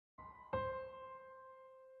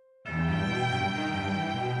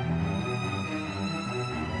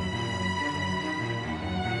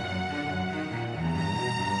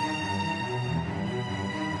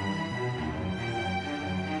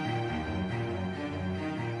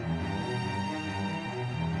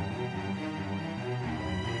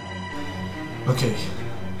Okay,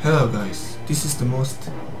 hello guys, this is the most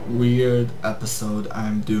weird episode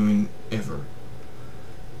I'm doing ever.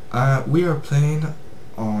 We are playing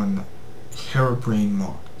on Herobrine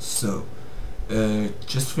mod, so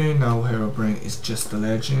just for you know, Herobrine is just a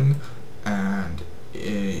legend and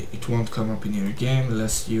it won't come up in your game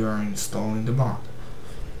unless you are installing the mod.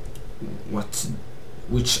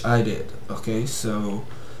 Which I did, okay, so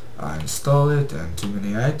I install it and too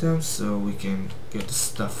many items so we can get the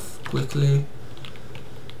stuff quickly.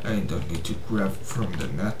 I don't need to grab from the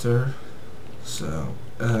nether. So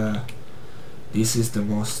this is the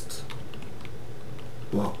most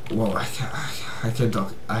well I can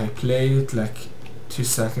talk. I played it like 2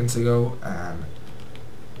 seconds ago and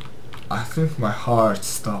I think my heart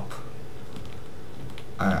stopped.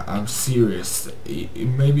 I'm serious.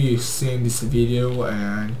 Maybe you've seen this video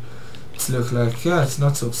and it's look like, yeah, it's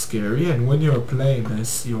not so scary, and when you're playing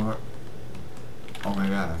this you're, oh my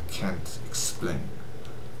god, I can't explain.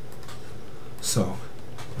 So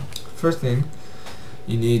first thing,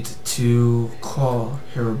 you need to call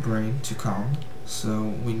Herobrine to come.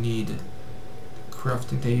 So we need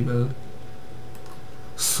crafting table,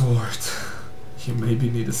 sword. You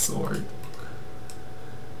maybe need a sword.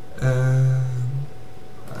 I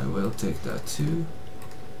will take that too.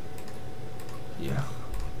 Yeah.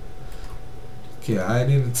 Okay, I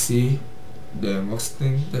didn't see the most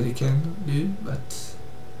thing that you can do, but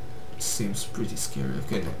it seems pretty scary.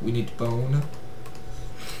 Okay, we need bone,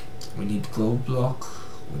 we need gold block,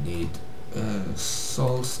 we need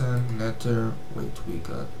soul sand, nether. Wait, we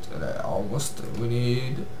got we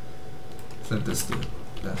need flint steel.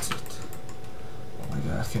 That's it. Oh my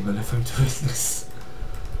god, I can't believe I'm doing this.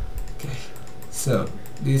 Okay, so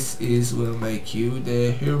this will make you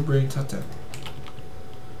the Herobrine totem.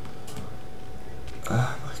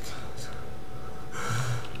 Oh my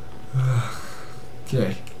god.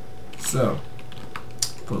 Okay, so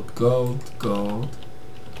put gold,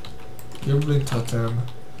 Herobrine totem.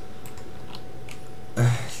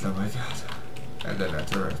 Oh my god, and then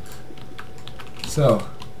netherrack. So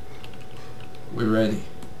we're ready.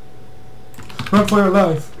 Run for your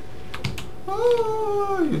life!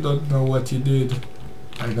 Oh, you don't know what you did.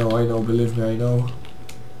 I know, believe me, I know.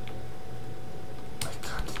 My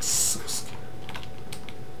god, it's so scary.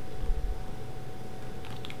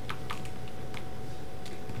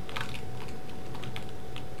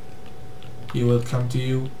 He will come to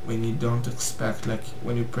you when you don't expect, like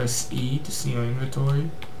when you press E to see your inventory.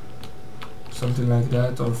 Something like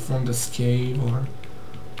that, or from the cave, or...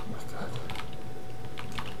 oh my god.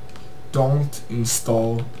 Don't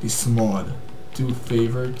install this mod. Do a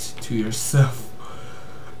favor to yourself.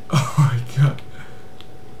 Oh my god.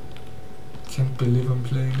 Can't believe I'm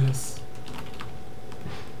playing this.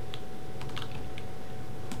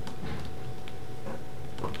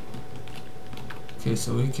 Okay,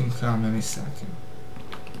 so we can come any second.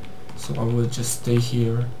 So I will just stay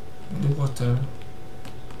here in the water.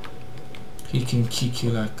 He can kick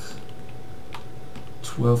you like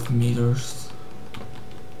 12 meters.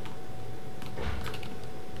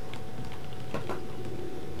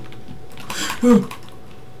 Oh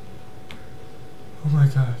my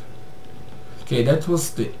god. Okay, that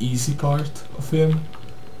was the easy part of him.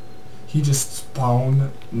 He just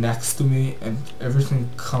spawned next to me and everything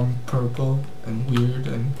come purple and weird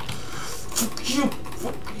and fuck you.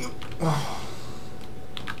 Oh,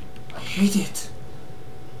 I hate it.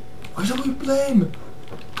 Why don't we play him?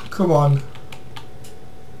 Come on.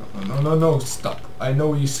 No, stop. I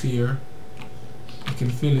know he's here. I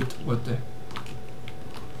can feel it. What the...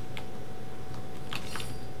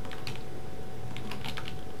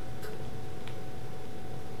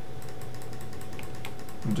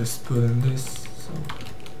 I'm just putting this, so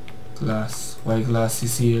glass, white glass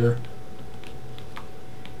is here.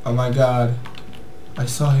 Oh my god, I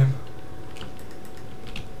saw him.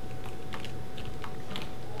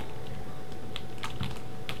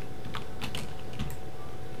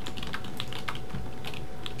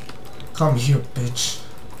 Come here, bitch.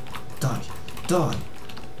 Die.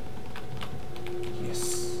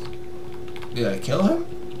 Yes. Did I kill him?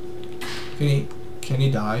 Can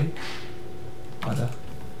he die? Other.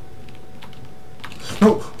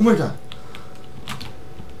 No! Oh my god!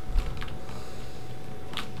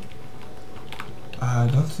 I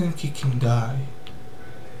don't think he can die.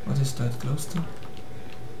 What is that close to?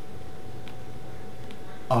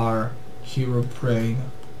 Our Herobrine.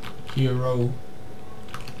 Hero.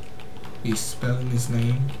 He's spelling his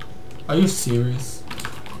name. Are you serious?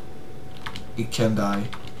 He can die.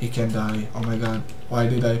 He can die. Oh my god. Why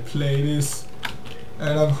did I play this?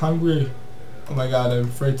 And I'm hungry. Oh my god, I'm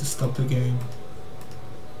afraid to stop the game.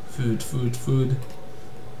 Food.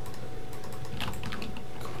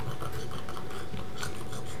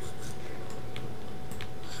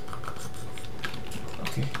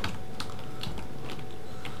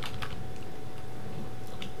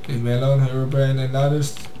 Leave me alone, Herobrine.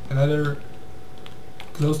 Another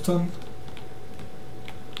glowstone?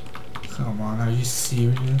 Come on, are you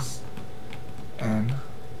serious? And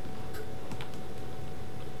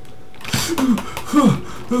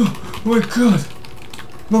oh my god!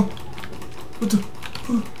 No! What the?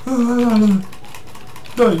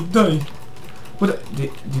 Die! What? They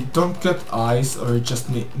don't get eyes, or just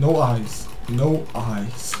me? No eyes. No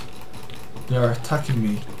eyes. They are attacking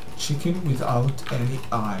me. Chicken without any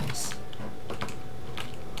eyes.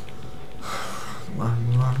 Run.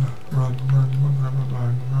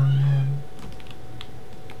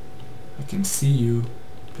 I can see you,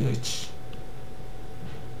 bitch.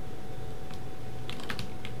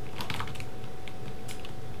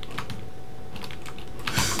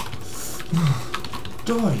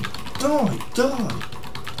 Die!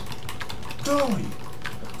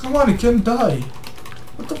 Come on, you can die!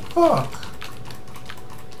 What the fuck?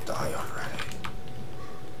 Die already.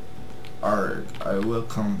 Arg, I will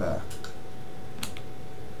come back.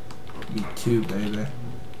 Me too, baby.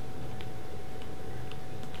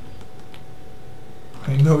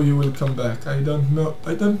 I know you will come back. I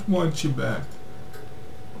don't want you back.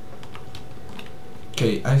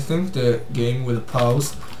 Okay, I think the game will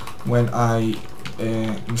pause when I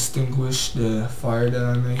extinguish the fire that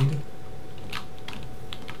I made.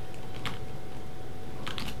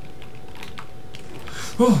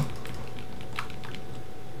 Oh!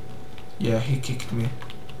 Yeah, he kicked me.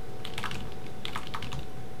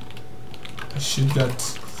 I should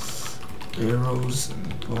get arrows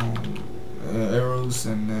and bow. Arrows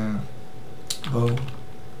and bow.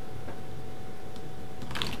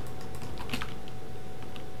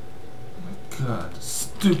 God,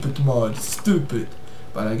 stupid mod, stupid.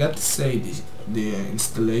 But I got to say, the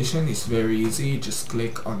installation is very easy. Just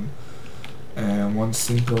click on one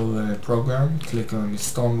simple program, click on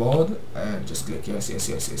install mod, and just click yes,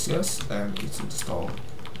 and it's installed.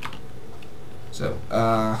 So,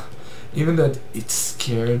 even that it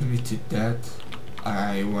scared me to death,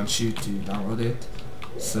 I want you to download it.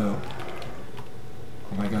 So,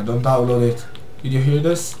 oh my god, don't download it. Did you hear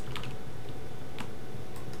this?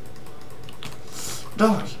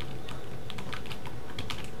 Die!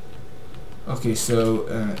 Okay, so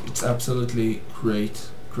it's absolutely great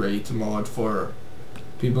mod for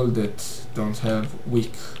people that don't have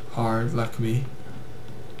weak heart like me.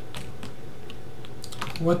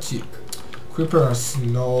 What you... Creeper is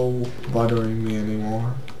no bothering me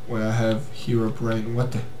anymore when I have Herobrine.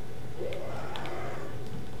 What the...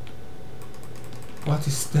 What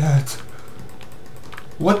is that?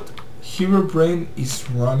 What? Herobrine is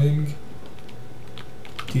running?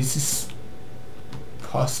 This is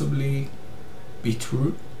possibly be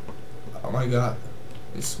true? Oh my god,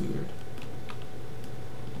 it's weird.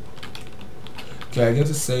 Okay, I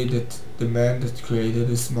gotta say that the man that created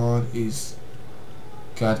this mod is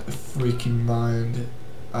got a freaking mind.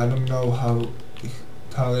 I don't know how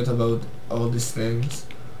talent about all these things.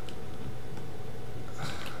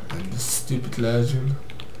 And the stupid legend.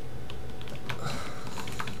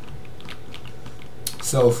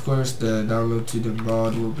 So of course the download to the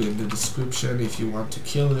mod will be in the description. If you want to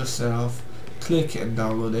kill yourself, click and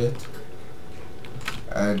download it,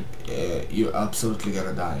 and you're absolutely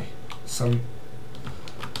gonna die.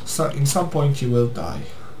 In some point you will die.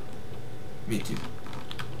 Me too.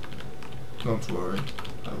 Don't worry,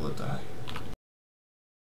 I will die.